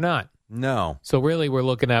not. But we're not. No. So really, we're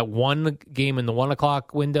looking at one game in the 1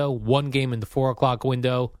 o'clock window, one game in the 4 o'clock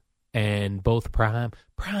window, and both prime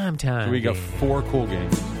time. So we got games. 4 cool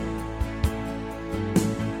games.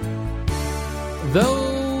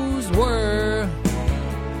 Those were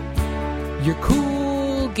your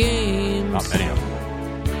cool games. Not many of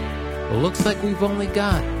them. Well, looks like we've only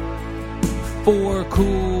got 4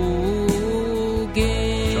 cool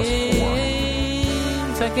games. Just 4.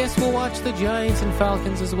 I guess we'll watch the Giants and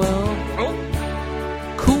Falcons as well.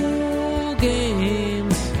 Oh. Cool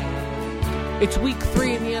games. It's week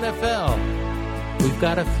 3 in the NFL. We've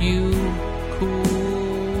got a few cool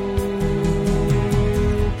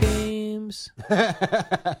games.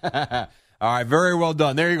 All right, very well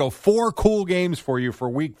done. There you go. 4 cool games for you for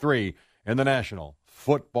week 3 in the National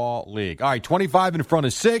Football League. All right, 25 in front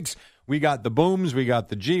of 6. We got the Booms. We got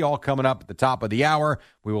the G all coming up at the top of the hour.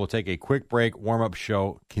 We will take a quick break. Warm-up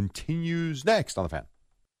show continues next on The Fan.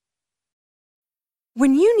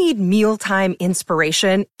 When you need mealtime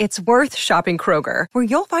inspiration, it's worth shopping Kroger, where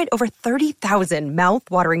you'll find over 30,000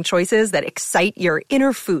 mouth-watering choices that excite your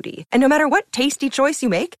inner foodie. And no matter what tasty choice you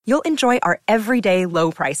make, you'll enjoy our everyday low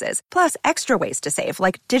prices, plus extra ways to save,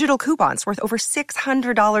 like digital coupons worth over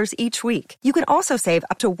 $600 each week. You can also save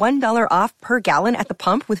up to $1 off per gallon at the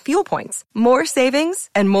pump with fuel points. More savings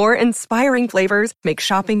and more inspiring flavors make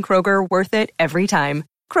shopping Kroger worth it every time.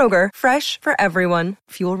 Kroger, fresh for everyone.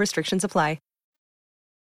 Fuel restrictions apply.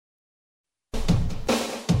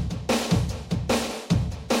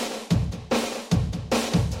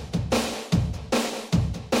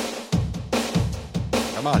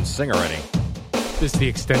 Come on, sing already. This is the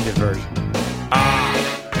extended version.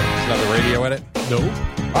 It's not the radio in it? Nope.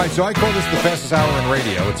 All right, so I call this the fastest hour in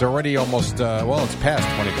radio. It's already almost, it's past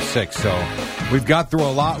 20 to 6, so we've got through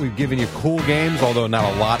a lot. We've given you cool games, although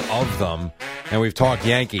not a lot of them, and we've talked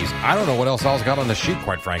Yankees. I don't know what else got on the sheet,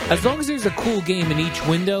 quite frankly. As long as there's a cool game in each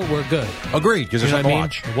window, we're good. Agreed, because there's something to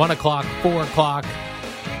watch. 1 o'clock, 4 o'clock,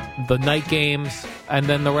 the night games, and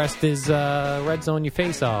then the rest is Red Zone your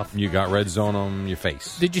face off. You got Red Zone on your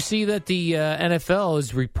face. Did you see that the NFL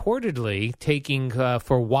is reportedly taking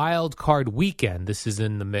for Wild Card Weekend? This is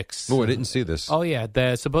in the mix. Oh, I didn't see this. Oh, yeah.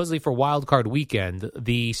 Supposedly for Wild Card Weekend,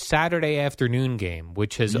 the Saturday afternoon game,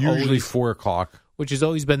 which has usually 4 o'clock. Which has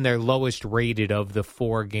always been their lowest rated of the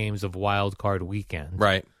 4 games of Wild Card Weekend.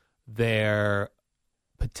 Right. They're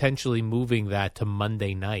potentially moving that to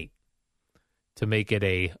Monday night to make it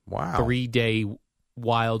a 3-day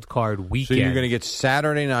Wild Card Weekend. So you're going to get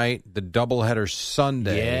Saturday night, the doubleheader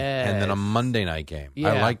Sunday, and then a Monday night game.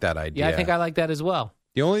 Yeah. I like that idea. Yeah, I think I like that as well.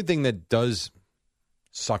 The only thing that does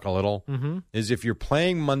suck a little is if you're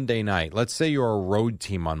playing Monday night. Let's say you're a road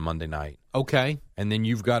team on Monday night. Okay. And then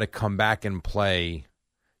you've got to come back and play.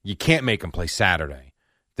 You can't make them play Saturday.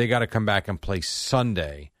 They got to come back and play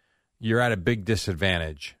Sunday. You're at a big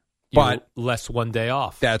disadvantage. But less 1 day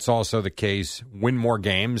off. That's also the case. Win more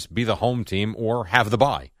games, be the home team, or have the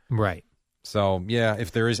bye. Right. So, yeah,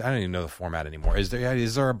 if there is, I don't even know the format anymore. Is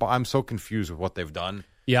there a bye? I'm so confused with what they've done.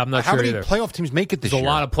 Yeah, I'm not sure How many either. playoff teams make it this There's year?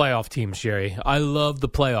 a lot of playoff teams, Jerry. I love the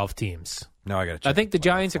playoff teams. No, I got to check. I think the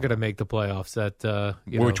Giants are going to make the playoffs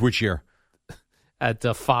at which year? At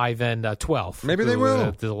 5 and 12. Maybe they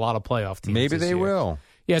will. There's a lot of playoff teams. Maybe they year. will.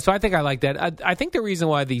 Yeah, so I think I like that. I think the reason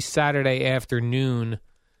why the Saturday afternoon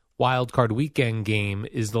Wild Card Weekend game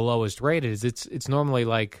is the lowest rated is it's normally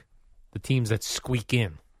like the teams that squeak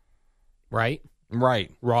in, right?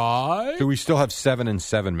 Right. Right. Do we still have 7 and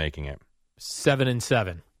 7 making it? 7 and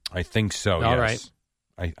 7. I think so. All yes.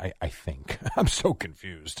 Right. I think. I'm so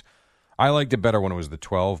confused. I liked it better when it was the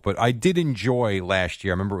 12, but I did enjoy last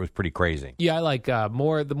year. I remember it was pretty crazy. Yeah, I like the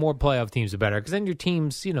more playoff teams, the better. Because then your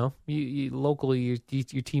teams, you locally,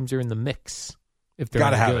 your teams are in the mix. If they're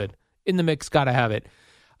gotta have good. It. In the mix, got to have it.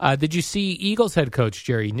 Did you see Eagles head coach,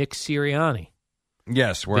 Jerry, Nick Sirianni?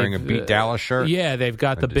 Yes, wearing a Beat Dallas shirt. Yeah, they've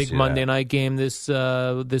got the big Monday night game this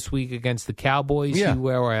week against the Cowboys. Yeah. He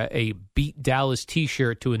wore a Beat Dallas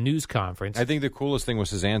T-shirt to a news conference. I think the coolest thing was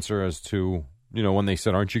his answer as to, when they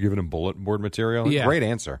said, aren't you giving him bulletin board material? Yeah. Great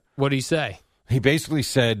answer. What did he say? He basically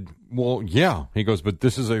said, well, yeah. He goes, but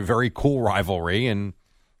this is a very cool rivalry, and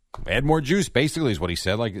add more juice, basically, is what he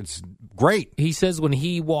said. Like, it's great. He says when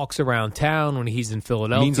he walks around town, when he's in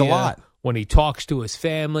Philadelphia, means a lot. When he talks to his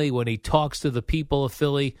family, when he talks to the people of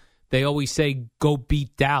Philly, they always say, go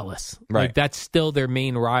beat Dallas. Right. Like, that's still their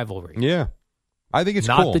main rivalry. Yeah. I think it's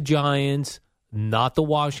not cool. the Giants, not the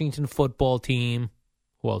Washington football team.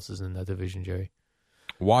 Who else is in that division, Jerry?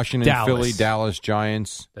 Washington, Dallas. Philly, Dallas,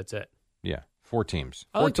 Giants. That's it. Yeah. 4 teams.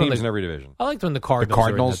 I 4 liked when teams the- in every division. I liked when the The Cardinals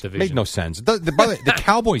Cardinals were in that division. made no sense. By the way, the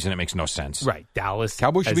Cowboys in it makes no sense. Right. Dallas.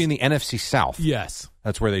 Cowboys should be in the NFC South. Yes.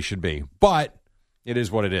 That's where they should be. But it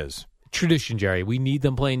is what it is. Tradition, Jerry. We need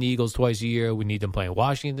them playing the Eagles twice a year. We need them playing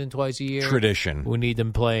Washington twice a year. Tradition. We need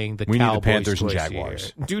them playing the We need the Cowboys Panthers and twice a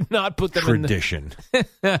Jaguars. year. Do not put them Tradition.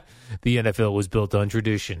 in the NFL was built on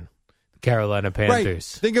tradition. The Carolina Panthers. Right.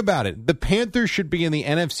 Think about it. The Panthers should be in the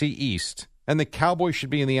NFC East, and the Cowboys should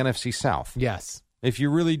be in the NFC South. Yes. If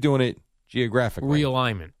you're really doing it geographically.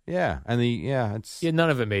 Realignment. Yeah. And it's Yeah, none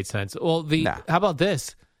of it made sense. Well, how about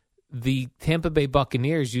this? The Tampa Bay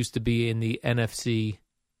Buccaneers used to be in the NFC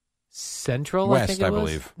Central, West, I think it I was.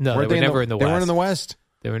 believe. No, Weren't they were never in the West. They weren't in the West?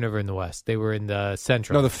 They were never in the West. They were in the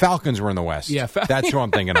Central. No, the Falcons were in the West. Yeah, that's who I'm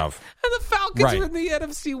thinking of. And the Falcons Right. were in the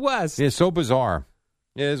NFC West. It's so bizarre.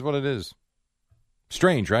 It is what it is.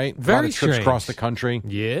 Strange, right? Very a lot of trips strange. across the country.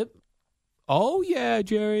 Yep. Oh, yeah,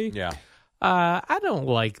 Jerry. Yeah. I don't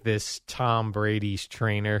like this Tom Brady's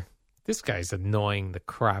trainer. This guy's annoying the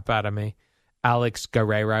crap out of me. Alex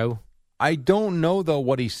Guerrero. I don't know, though,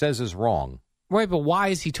 what he says is wrong. Right, but why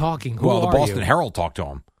is he talking? Who Well, the are Boston you? Herald talked to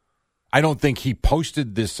him. I don't think he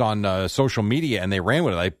posted this on social media and they ran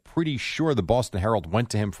with it. I'm pretty sure the Boston Herald went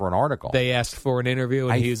to him for an article. They asked for an interview,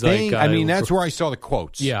 and he was think, like, I mean, that's where I saw the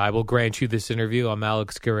quotes. Yeah, I will grant you this interview. I'm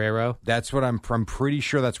Alex Guerrero. That's what I'm pretty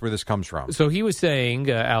sure that's where this comes from. So he was saying,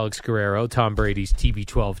 Alex Guerrero, Tom Brady's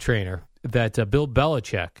TB12 trainer, that Bill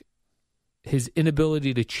Belichick, his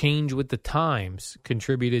inability to change with the times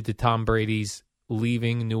contributed to Tom Brady's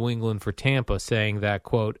leaving New England for Tampa, saying that,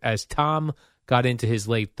 quote, as Tom got into his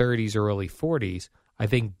late 30s or early 40s, I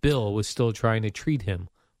think Bill was still trying to treat him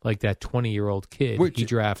like that 20-year-old kid he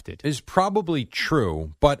drafted. Is probably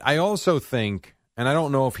true, but I also think, and I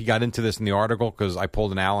don't know if he got into this in the article because I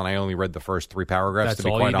pulled an Al and I only read the first 3 paragraphs, That's to be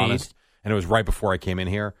all quite you need. honest, and it was right before I came in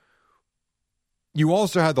here. You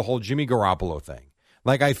also had the whole Jimmy Garoppolo thing.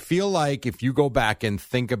 Like, I feel like if you go back and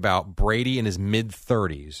think about Brady in his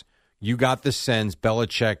mid-30s, you got the sense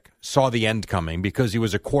Belichick saw the end coming because he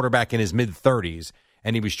was a quarterback in his mid-30s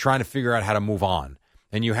and he was trying to figure out how to move on.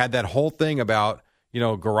 And you had that whole thing about,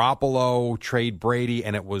 Garoppolo, trade Brady,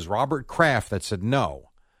 and it was Robert Kraft that said no.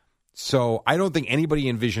 So I don't think anybody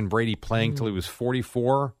envisioned Brady playing till he was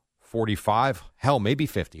 44, 45, hell, maybe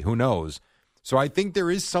 50. Who knows? So I think there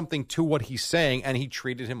is something to what he's saying, and he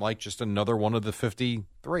treated him like just another one of the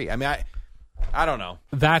 53. I mean, I don't know.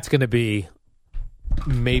 That's going to be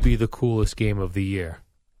maybe the coolest game of the year.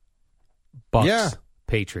 Bucks,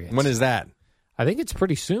 Patriots. When is that? I think it's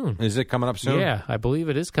pretty soon. Is it coming up soon? Yeah, I believe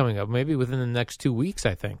it is coming up. Maybe within the next 2 weeks,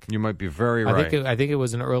 I think. You might be very right. I think it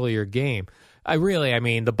was an earlier game.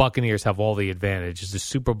 The Buccaneers have all the advantage. It's the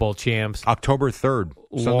Super Bowl champs. October 3rd,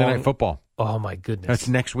 Sunday Night Football. Oh, my goodness. That's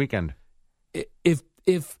next weekend.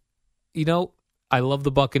 If I love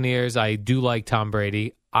the Buccaneers. I do like Tom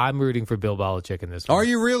Brady. I'm rooting for Bill Belichick in this one. Are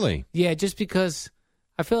you really? Yeah, just because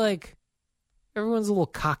I feel like everyone's a little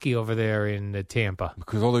cocky over there in Tampa.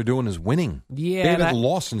 Because all they're doing is winning. Yeah. They haven't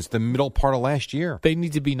lost since the middle part of last year. They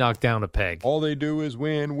need to be knocked down a peg. All they do is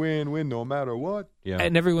win, no matter what. Yeah.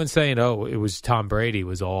 And everyone's saying, it was Tom Brady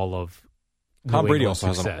was all of Tom Brady England's also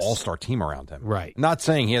has an success. all-star team around him. Right. Not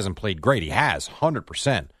saying he hasn't played great. He has,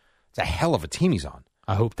 100%. It's a hell of a team he's on.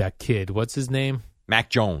 I hope that kid, what's his name? Mac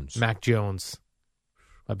Jones. Mac Jones.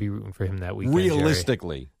 I'll be rooting for him that weekend.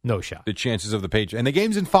 Realistically, Jerry. No shot. the chances of the Patriots. And the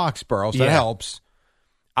game's in Foxborough, so that helps.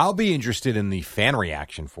 I'll be interested in the fan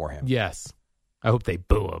reaction for him. Yes. I hope they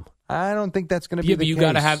boo him. I don't think that's going to be the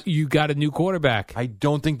but you got a new quarterback. I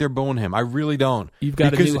don't think they're booing him. I really don't. You've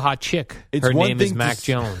got a new hot chick. Her name is Mac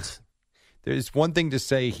Jones. There's one thing to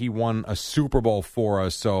say he won a Super Bowl for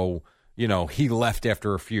us, so, he left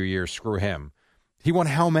after a few years. Screw him. He won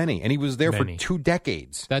how many? And he was there for 2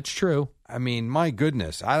 decades. That's true. I mean, my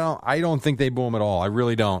goodness. I don't think they boo him at all. I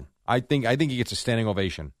really don't. I think he gets a standing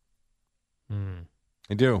ovation.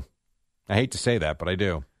 I do. I hate to say that, but I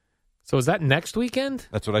do. So is that next weekend?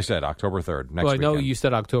 That's what I said, October 3rd. Next I know weekend. you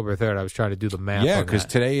said October 3rd. I was trying to do the math. Yeah, because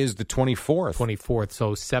today is the 24th. 24th.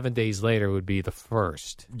 So 7 days later would be the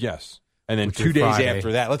 1st. Yes. And then Which 2 is days Friday.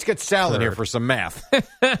 after that. Let's get Sal in here for some math.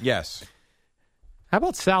 Yes. How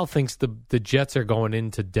about Sal thinks the Jets are going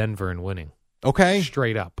into Denver and winning? Okay.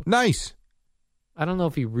 Straight up. Nice. I don't know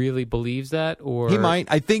if he really believes that or... He might.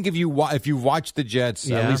 I think if you watched the Jets,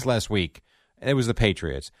 at least last week, it was the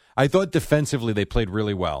Patriots. I thought defensively they played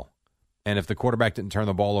really well. And if the quarterback didn't turn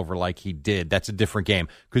the ball over like he did, that's a different game.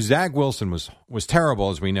 Because Zach Wilson was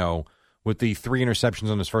terrible, as we know, with the 3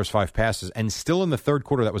 interceptions on his first 5 passes. And still in the third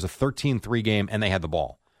quarter, that was a 13-3 game, and they had the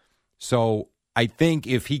ball. So I think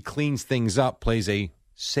if he cleans things up, plays a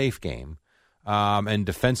safe game, and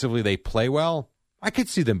defensively they play well, I could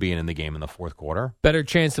see them being in the game in the fourth quarter. Better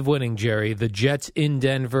chance of winning, Jerry, the Jets in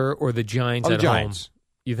Denver or the Giants the at Giants. home?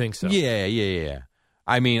 You think so? Yeah.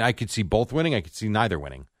 I mean, I could see both winning. I could see neither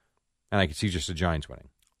winning. And I could see just the Giants winning.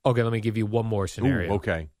 Okay, let me give you one more scenario. Ooh,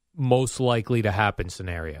 okay. Most likely to happen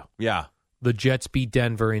scenario. Yeah. The Jets beat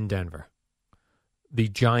Denver in Denver. The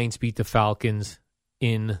Giants beat the Falcons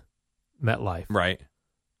in MetLife. Right.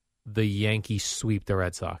 The Yankees sweep the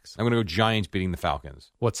Red Sox. I'm going to go Giants beating the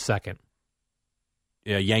Falcons. What's second?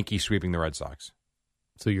 Yeah, Yankees sweeping the Red Sox.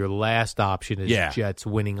 So your last option is Jets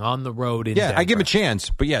winning on the road in Denver. I give them a chance.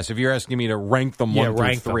 But yes, if you're asking me to rank them 1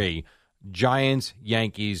 through 3, Giants,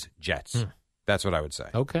 Yankees, Jets. That's what I would say.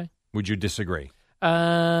 Okay. Would you disagree?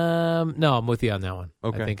 No, I'm with you on that one.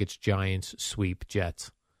 Okay. I think it's Giants sweep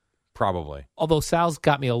Jets. Probably. Although Sal's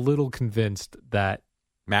got me a little convinced that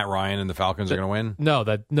Matt Ryan and the Falcons are going to win? No,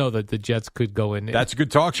 that the Jets could go in. That's a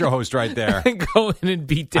good talk show host right there. Go in and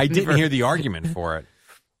beat Denver. I didn't hear the argument for it.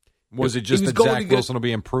 Was it just that Zach Wilson will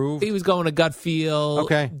be improved? He was going to gut feel,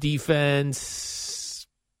 okay. defense,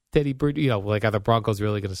 Teddy Bridgewater? Like, are the Broncos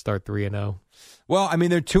really going to start 3-0? Well, I mean,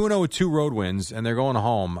 they're 2-0 with 2 road wins, and they're going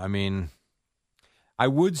home. I mean, I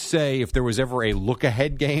would say if there was ever a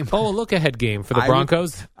look-ahead game. Oh, a look-ahead game for the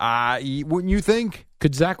Broncos? Wouldn't you think?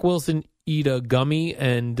 Could Zach Wilson eat a gummy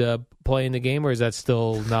and play in the game, or is that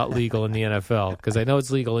still not legal in the NFL? Because I know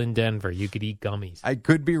it's legal in Denver. You could eat gummies. I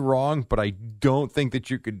could be wrong, but I don't think that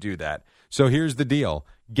you could do that. So here's the deal.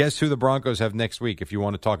 Guess who the Broncos have next week if you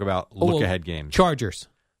want to talk about look-ahead games? Chargers.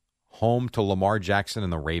 Home to Lamar Jackson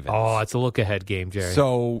and the Ravens. Oh, it's a look-ahead game, Jerry.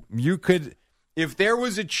 So you could, if there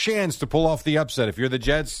was a chance to pull off the upset, if you're the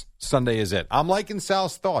Jets, Sunday is it. I'm liking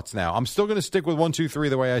Sal's thoughts now. I'm still going to stick with 1, 2, 3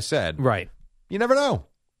 the way I said. Right. You never know.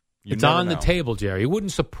 It's on the table, Jerry. It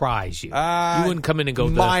wouldn't surprise you. You wouldn't come in and go,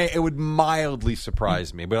 it would mildly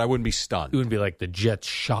surprise me, but I wouldn't be stunned. It wouldn't be like the Jets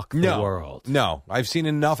shock the world. No. I've seen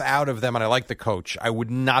enough out of them, and I like the coach. I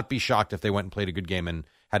would not be shocked if they went and played a good game and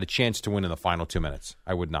had a chance to win in the final 2 minutes.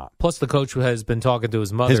 I would not. Plus, the coach has been talking to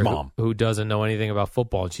his mother, his mom, who doesn't know anything about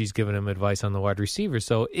football, and she's giving him advice on the wide receiver.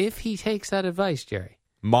 So if he takes that advice, Jerry.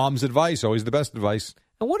 Mom's advice, always the best advice.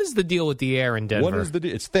 And what is the deal with the air in Denver? What is the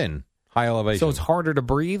deal? It's thin. High elevation. So it's harder to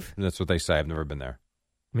breathe? That's what they say. I've never been there.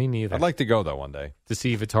 Me neither. I'd like to go, though, one day. To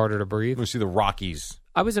see if it's harder to breathe? We'll see the Rockies.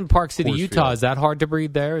 I was in Park City, Utah. Field. Is that hard to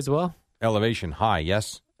breathe there as well? Elevation high,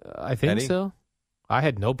 yes? I think Eddie? so. I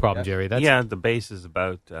had no problem, Jerry. The base is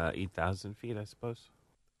about 8,000 feet, I suppose.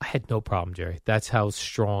 I had no problem, Jerry. That's how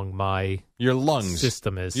strong your lungs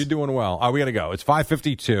system is. You're doing well. We got to go. It's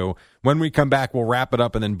 5:52. When we come back, we'll wrap it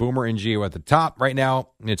up, and then Boomer and Gio at the top. Right now,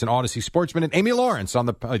 it's an Odyssey Sports Minute. Amy Lawrence on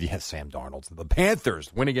the Sam Darnold. The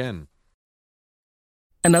Panthers win again.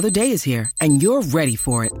 Another day is here, and you're ready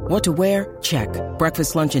for it. What to wear? Check.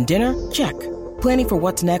 Breakfast, lunch, and dinner? Check. Planning for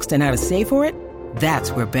what's next and how to save for it? That's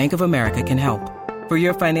where Bank of America can help. For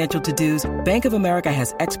your financial to-dos, Bank of America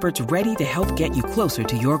has experts ready to help get you closer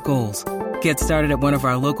to your goals. Get started at one of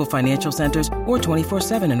our local financial centers or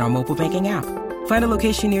 24/7 in our mobile banking app. Find a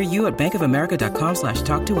location near you at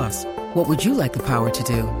bankofamerica.com/talktous. What would you like the power to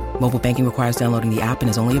do? Mobile banking requires downloading the app and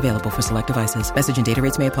is only available for select devices. Message and data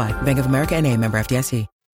rates may apply. Bank of America N.A., member FDIC.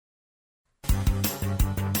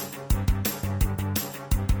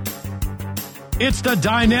 It's the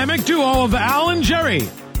dynamic duo of Al and Jerry,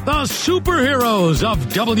 the superheroes of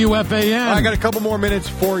WFAN. I got a couple more minutes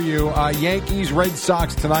for you. Yankees, Red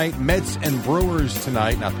Sox tonight, Mets and Brewers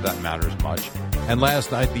tonight. Not that matters much. And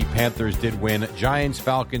last night, the Panthers did win. Giants,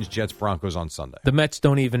 Falcons, Jets, Broncos on Sunday. The Mets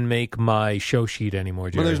don't even make my show sheet anymore,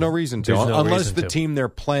 Jerry. Well, there's no reason to. No Unless reason the to. team they're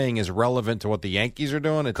playing is relevant to what the Yankees are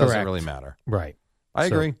doing, it doesn't really matter. Right. I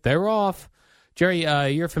agree. They're off. Jerry,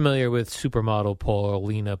 you're familiar with supermodel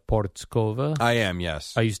Paulina Porizkova? I am,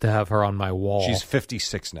 yes. I used to have her on my wall. She's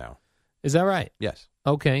 56 now. Is that right? Yes.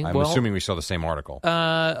 Okay. I'm assuming we saw the same article.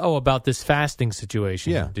 About this fasting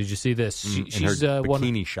situation. Yeah. Did you see this? She's her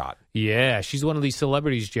bikini shot. Yeah, she's one of these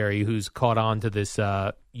celebrities, Jerry, who's caught on to this.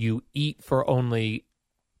 You eat for only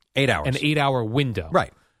 8 hours, an 8-hour window.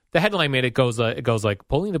 Right. The headline made it goes like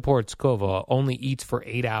Paulina Porizkova only eats for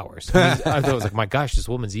 8 hours. I thought it was like, my gosh, this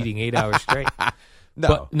woman's eating 8 hours straight.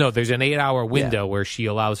 No, there's an 8-hour window where she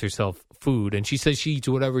allows herself food, and she says she eats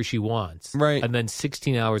whatever she wants. Right. And then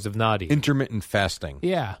 16 hours of not eating. Intermittent fasting.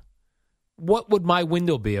 Yeah. What would my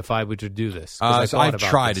window be if I were to do this? I've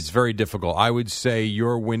tried. It's very difficult. I would say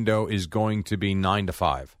your window is going to be 9 to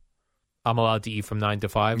 5. I'm allowed to eat from 9 to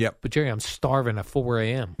 5? Yep. But, Jerry, I'm starving at 4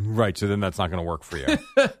 a.m. Right, so then that's not going to work for you.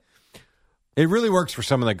 It really works for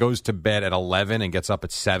someone that goes to bed at 11 and gets up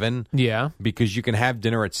at 7. Yeah. Because you can have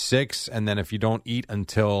dinner at 6, and then if you don't eat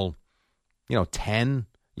until, 10,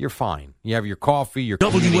 you're fine. You have your coffee, your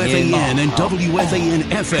WFAN and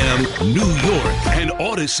WFAN-FM, New York, and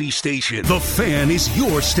Odyssey Station. The Fan is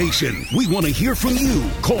your station. We want to hear from you.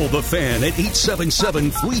 Call The Fan at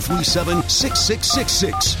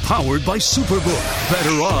 877-337-6666. Powered by Superbook.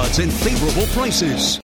 Better odds and favorable prices.